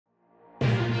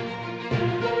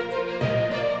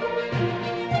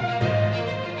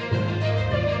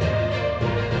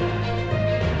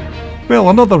Well,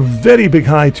 another very big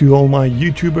hi to all my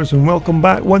YouTubers and welcome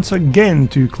back once again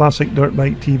to Classic Dirt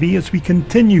Bike TV as we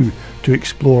continue to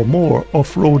explore more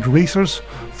off-road racers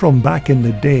from back in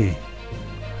the day.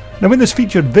 Now in this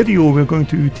featured video we're going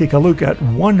to take a look at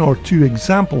one or two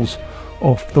examples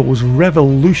of those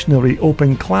revolutionary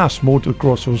open class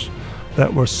motocrossers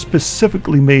that were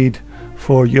specifically made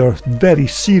for your very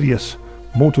serious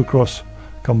motocross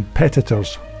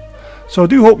competitors. So I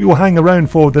do hope you'll hang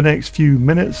around for the next few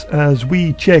minutes as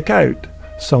we check out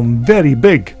some very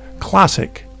big,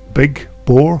 classic, big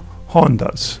bore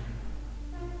Hondas.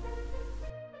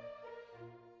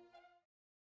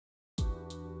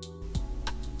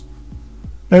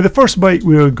 Now the first bike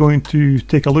we're going to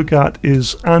take a look at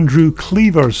is Andrew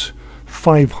Cleaver's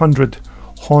 500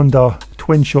 Honda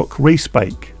twin shock race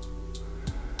bike.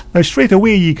 Now straight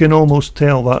away you can almost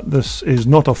tell that this is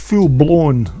not a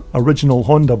full-blown original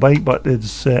Honda bike, but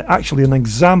it's actually an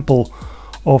example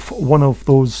of one of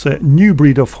those new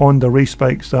breed of Honda race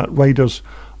bikes that riders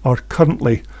are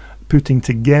currently putting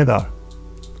together.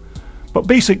 But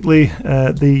basically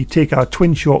they take a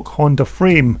twin shock Honda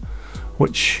frame,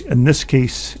 which in this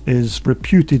case is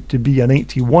reputed to be an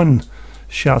 81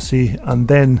 chassis, and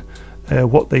then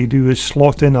what they do is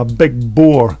slot in a big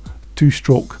bore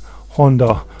two-stroke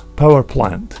Honda power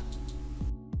plant.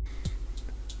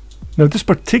 Now this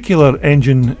particular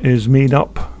engine is made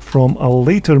up from a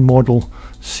later model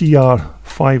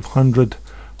CR500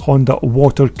 Honda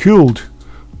water-cooled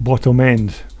bottom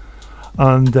end,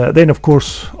 and then of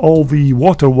course all the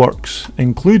waterworks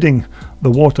including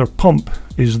the water pump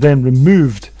is then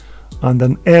removed, and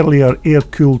an earlier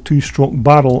air-cooled two-stroke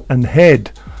barrel and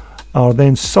head are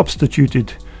then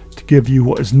substituted to give you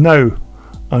what is now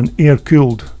an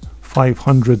air-cooled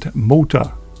 500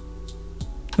 motor.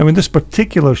 Now in this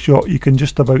particular shot you can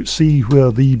just about see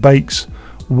where the bike's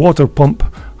water pump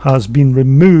has been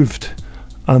removed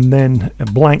and then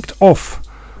blanked off,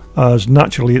 as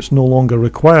naturally it's no longer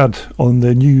required on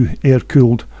the new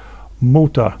air-cooled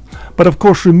motor. But of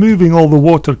course removing all the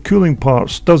water cooling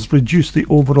parts does reduce the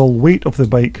overall weight of the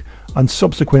bike and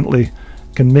subsequently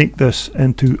can make this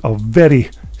into a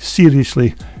very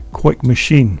seriously quick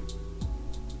machine.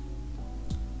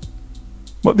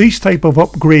 But these type of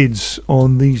upgrades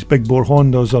on these big bore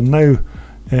Hondas are now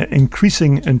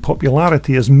increasing in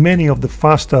popularity, as many of the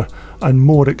faster and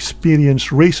more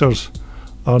experienced racers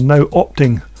are now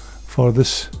opting for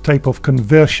this type of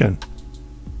conversion.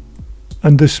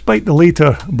 And despite the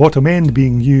later bottom end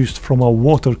being used from a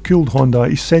water-cooled Honda,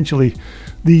 essentially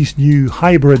these new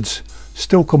hybrids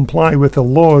still comply with the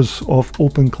laws of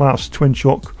open class twin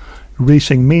shock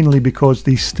racing, mainly because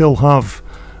they still have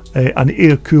an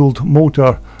air-cooled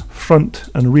motor, front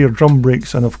and rear drum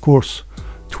brakes, and of course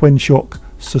twin shock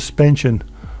suspension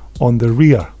on the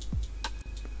rear.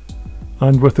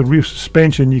 And with the rear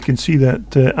suspension you can see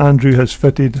that Andrew has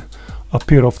fitted a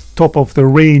pair of top of the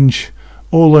range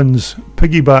Öhlins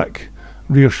piggyback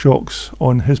rear shocks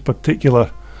on his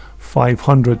particular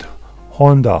 500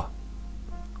 Honda.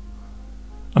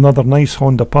 Another nice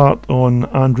Honda part on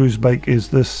Andrew's bike is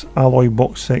this alloy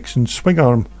box section swing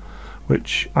arm,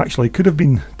 which actually could have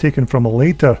been taken from a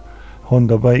later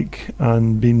Honda bike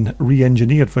and been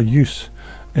re-engineered for use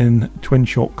in twin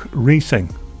shock racing.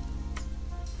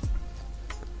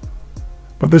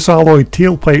 But this alloy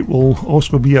tailpipe will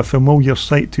also be a familiar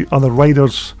sight to other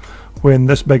riders when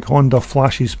this big Honda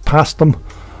flashes past them,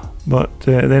 but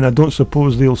then I don't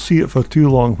suppose they'll see it for too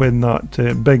long when that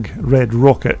big red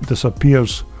rocket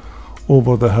disappears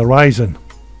over the horizon.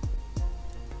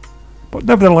 But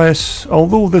nevertheless,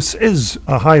 although this is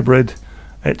a hybrid,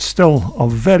 it's still a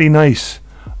very nice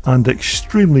and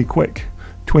extremely quick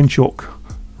twin shock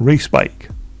race bike.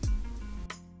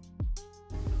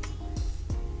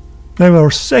 Now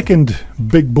our second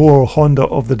big bore Honda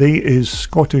of the day is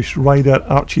Scottish rider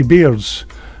Archie Baird's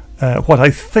what I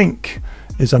think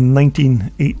is a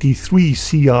 1983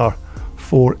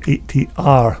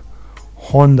 CR480R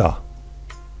Honda.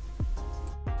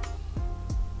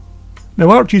 Now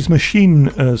Archie's machine,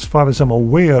 as far as I'm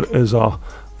aware, is a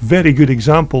very good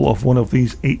example of one of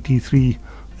these 83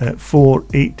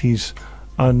 480s,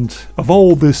 and of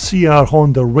all the CR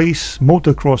Honda race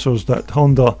motocrossers that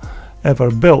Honda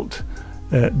ever built,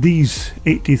 these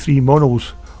 83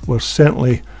 models were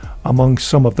certainly among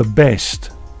some of the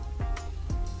best.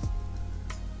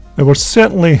 There was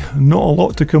certainly not a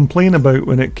lot to complain about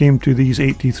when it came to these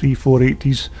 83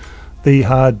 480s. They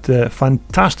had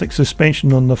fantastic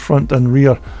suspension on the front and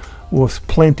rear, with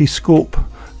plenty scope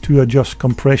to adjust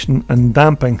compression and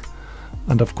damping,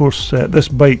 and of course this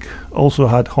bike also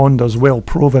had Honda's well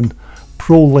proven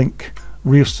ProLink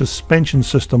rear suspension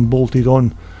system bolted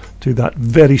on to that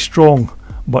very strong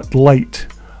but light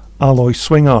alloy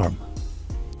swing arm.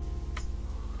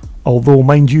 Although,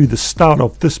 mind you, the star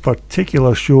of this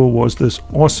particular show was this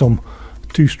awesome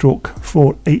two-stroke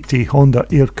 480 Honda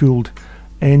air-cooled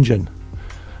engine.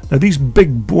 Now, these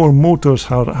big bore motors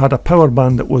had a power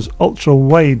band that was ultra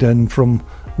wide, and from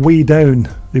way down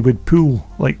they would pull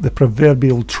like the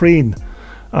proverbial train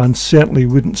and certainly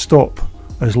wouldn't stop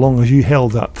as long as you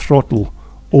held that throttle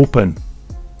open.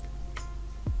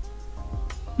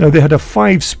 Now, they had a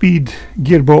 5-speed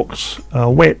gearbox, a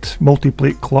wet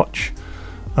multiplate clutch,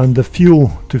 and the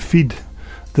fuel to feed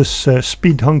this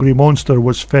speed-hungry monster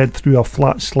was fed through a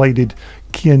flat-slided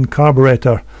Kian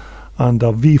carburetor and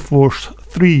a V-Force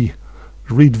 3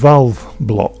 reed valve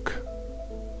block.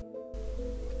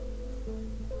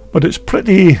 But it's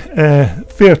pretty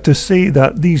fair to say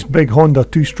that these big Honda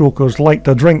two-strokers liked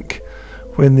a drink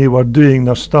when they were doing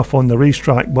their stuff on the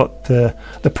racetrack, but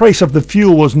the price of the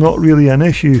fuel was not really an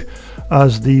issue,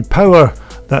 as the power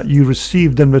that you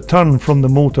received in return from the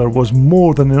motor was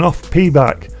more than enough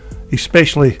payback,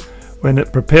 especially when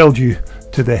it propelled you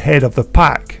to the head of the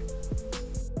pack.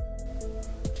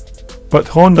 But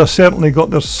Honda certainly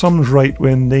got their sums right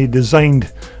when they designed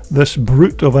this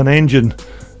brute of an engine,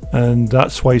 and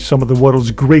that's why some of the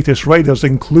world's greatest riders,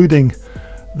 including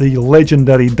the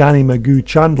legendary Danny Magoo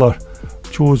Chandler,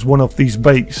 chose one of these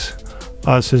bikes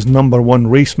as his #1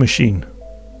 race machine.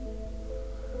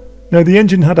 Now, the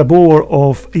engine had a bore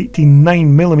of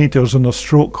 89mm and a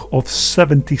stroke of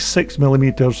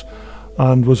 76mm,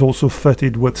 and was also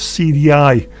fitted with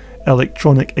CDI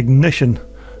electronic ignition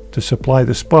to supply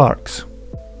the sparks.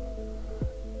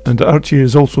 And Archie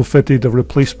has also fitted a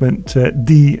replacement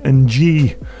D and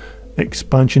G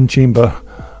expansion chamber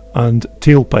and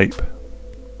tailpipe.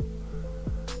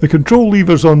 The control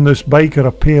levers on this bike are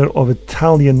a pair of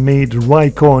Italian-made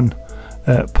Rycon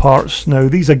parts. Now,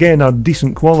 these again are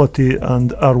decent quality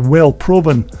and are well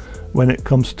proven when it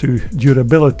comes to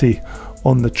durability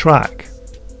on the track.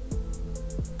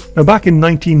 Now, back in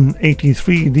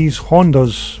 1983, these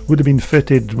Hondas would have been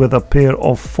fitted with a pair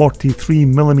of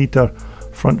 43mm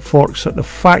front forks at the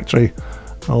factory,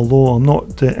 although I'm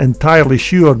not entirely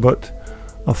sure, but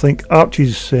I think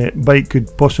Archie's bike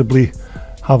could possibly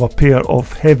have a pair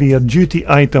of heavier duty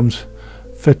items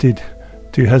fitted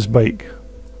to his bike.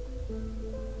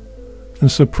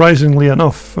 And surprisingly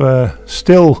enough,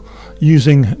 still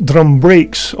using drum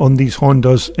brakes on these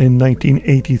Hondas in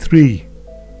 1983.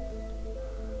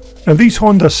 Now, these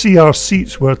Honda CR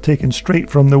seats were taken straight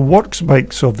from the works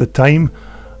bikes of the time,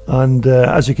 and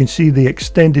as you can see, they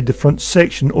extended the front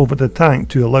section over the tank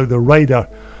to allow the rider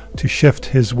to shift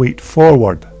his weight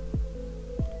forward.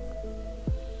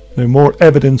 Now, more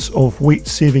evidence of weight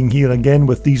saving here again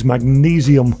with these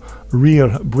magnesium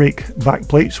rear brake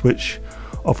backplates, which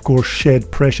of course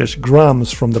shed precious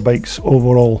grams from the bike's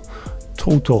overall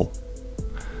total.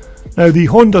 Now, the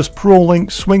Honda's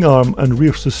ProLink swing arm and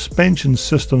rear suspension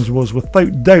systems was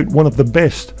without doubt one of the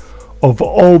best of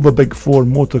all the big four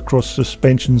motocross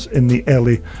suspensions in the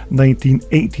early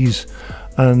 1980s,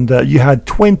 and you had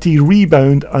 20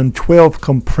 rebound and 12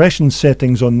 compression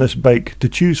settings on this bike to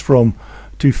choose from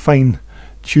to fine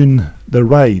tune the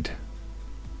ride.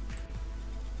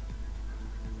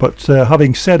 But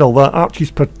having said all that,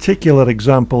 Archie's particular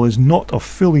example is not a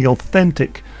fully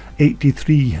authentic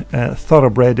 83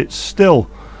 thoroughbred. It's still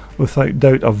without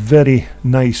doubt a very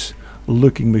nice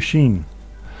looking machine.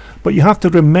 But you have to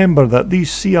remember that these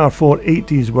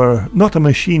CR480s were not a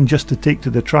machine just to take to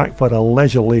the track for a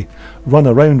leisurely run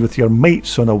around with your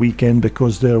mates on a weekend,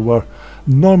 because there were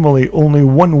normally only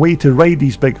one way to ride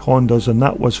these big Hondas, and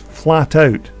that was flat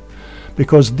out.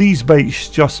 Because these bikes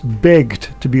just begged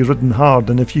to be ridden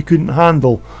hard, and if you couldn't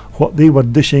handle what they were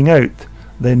dishing out,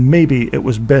 then maybe it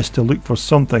was best to look for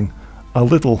something a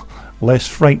little less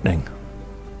frightening.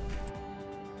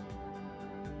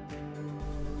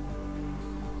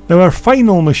 Now, our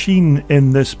final machine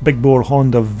in this big bore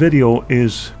Honda video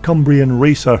is Cumbrian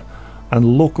racer and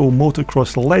local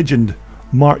motocross legend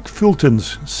Mark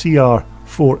Fulton's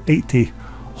CR480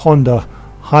 Honda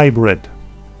Hybrid.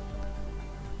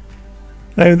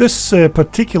 Now, this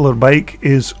particular bike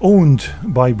is owned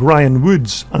by Brian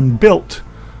Woods and built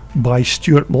by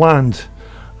Stuart Bland,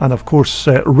 and of course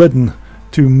ridden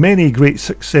to many great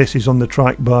successes on the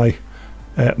track by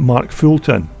Mark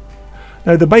Fulton.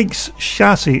 Now, the bike's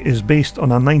chassis is based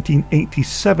on a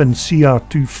 1987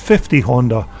 CR250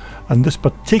 Honda, and this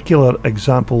particular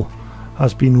example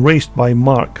has been raced by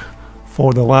Mark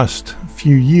for the last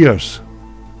few years.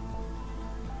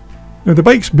 Now, the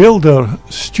bike's builder,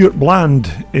 Stuart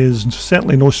Bland, is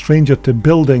certainly no stranger to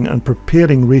building and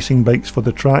preparing racing bikes for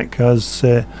the track, as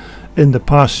In the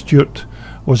past, Stewart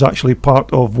was actually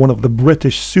part of one of the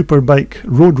British superbike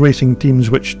road racing teams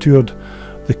which toured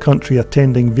the country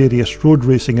attending various road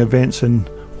racing events in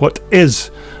what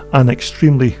is an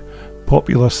extremely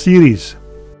popular series.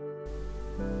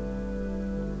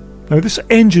 Now, this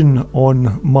engine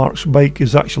on Mark's bike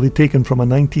is actually taken from a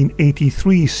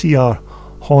 1983 CR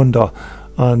Honda,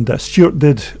 and Stewart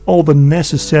did all the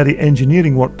necessary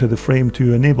engineering work to the frame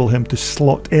to enable him to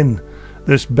slot in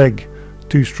this big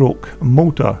two-stroke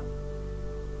motor.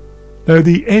 Now,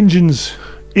 the engine's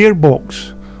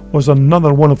airbox was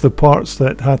another one of the parts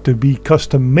that had to be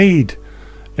custom made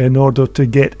in order to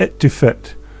get it to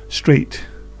fit straight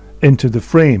into the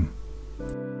frame.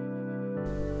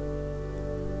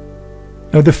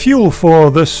 Now, the fuel for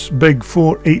this big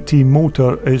 480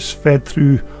 motor is fed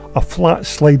through a flat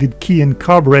slided key and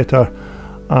carburetor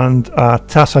and a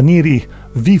Tassaniri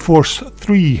V-Force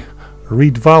 3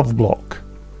 reed valve block.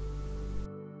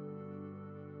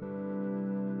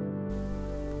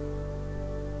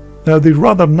 Now, the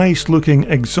rather nice looking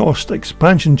exhaust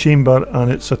expansion chamber and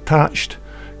its attached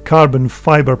carbon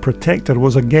fibre protector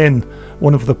was again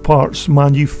one of the parts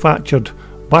manufactured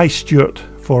by Stewart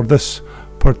for this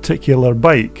particular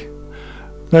bike.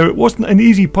 Now, it wasn't an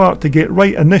easy part to get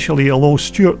right initially, although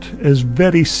Stewart is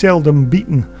very seldom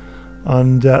beaten,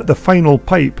 and the final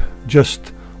pipe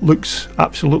just looks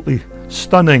absolutely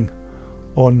stunning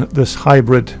on this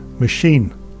hybrid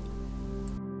machine.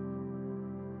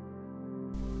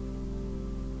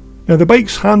 Now, the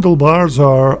bike's handlebars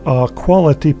are a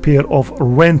quality pair of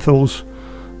Renthals,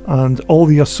 and all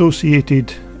the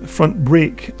associated front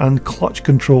brake and clutch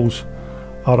controls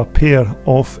are a pair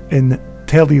of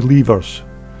Intelli levers.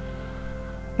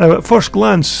 Now, at first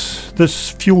glance,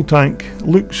 this fuel tank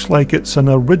looks like it's an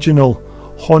original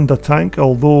Honda tank,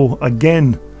 although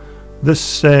again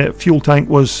this fuel tank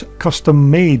was custom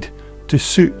made to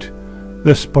suit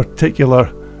this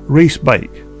particular race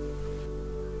bike.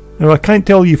 Now, I can't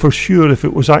tell you for sure if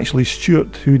it was actually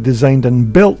Stewart who designed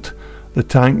and built the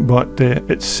tank, but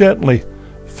it certainly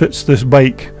fits this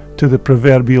bike to the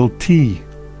proverbial T.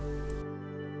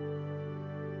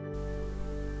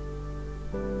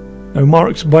 Now,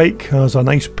 Mark's bike has a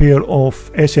nice pair of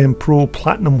SM Pro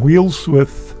Platinum wheels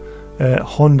with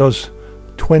Honda's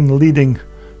twin leading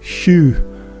shoe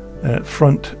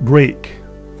front brake.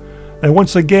 Now,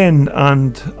 once again,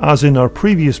 and as in our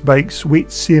previous bikes,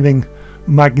 weight saving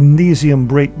magnesium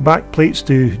brake back plates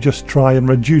to just try and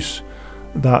reduce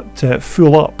that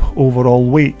full up overall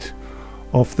weight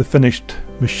of the finished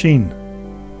machine.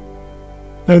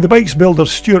 Now, the bike's builder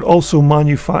Stewart also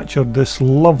manufactured this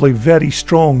lovely, very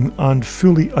strong and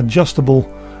fully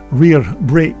adjustable rear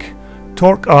brake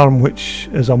torque arm, which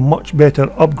is a much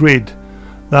better upgrade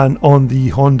than on the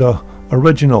Honda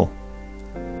original.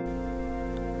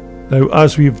 Now,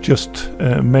 as we've just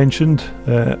mentioned,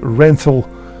 Renthal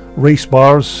race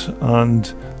bars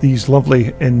and these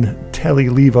lovely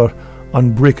Intelli lever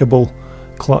unbreakable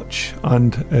clutch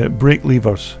and brake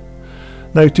levers.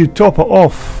 Now, to top it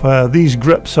off, these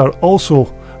grips are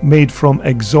also made from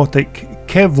exotic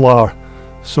Kevlar,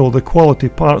 so the quality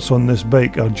parts on this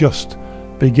bike are just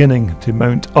beginning to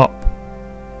mount up.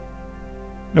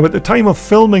 Now, at the time of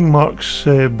filming Mark's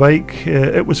bike,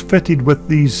 it was fitted with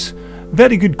these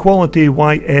very good quality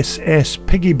YSS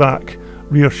piggyback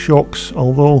rear shocks,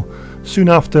 although soon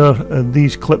after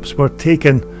these clips were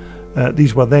taken,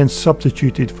 these were then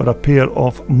substituted for a pair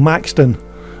of Maxton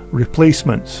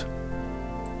replacements.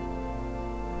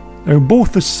 Now,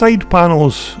 both the side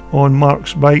panels on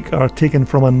Mark's bike are taken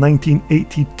from a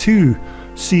 1982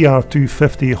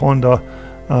 CR250 Honda,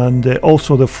 and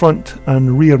also the front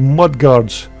and rear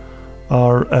mudguards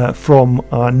are from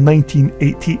a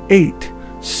 1988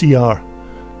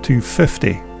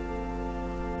 CR250.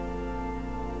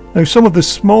 Now, some of the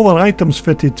smaller items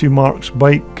fitted to Mark's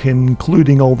bike,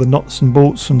 including all the nuts and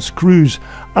bolts and screws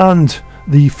and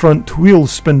the front wheel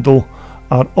spindle,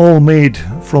 are all made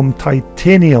from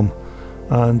titanium,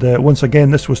 and once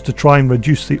again this was to try and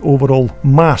reduce the overall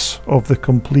mass of the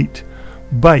complete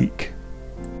bike.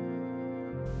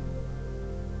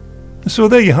 So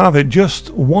there you have it,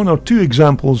 just one or two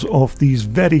examples of these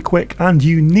very quick and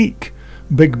unique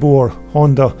big bore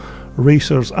Honda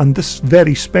racers, and this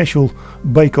very special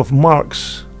bike of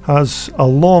Mark's has a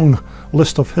long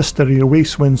list of history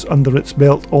race wins under its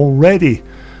belt already,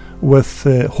 with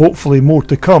hopefully more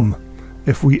to come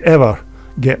if we ever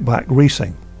get back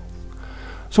racing.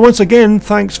 So once again,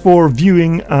 thanks for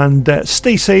viewing, and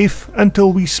stay safe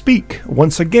until we speak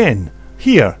once again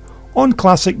here on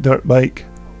Classic Dirt Bike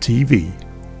TV.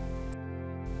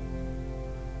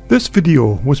 This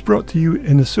video was brought to you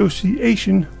in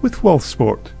association with Wealth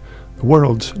Sport, the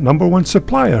world's #1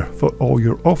 supplier for all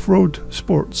your off-road,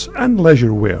 sports and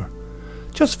leisure wear.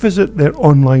 Just visit their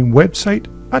online website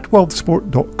at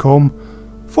wealthsport.com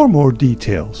for more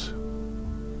details.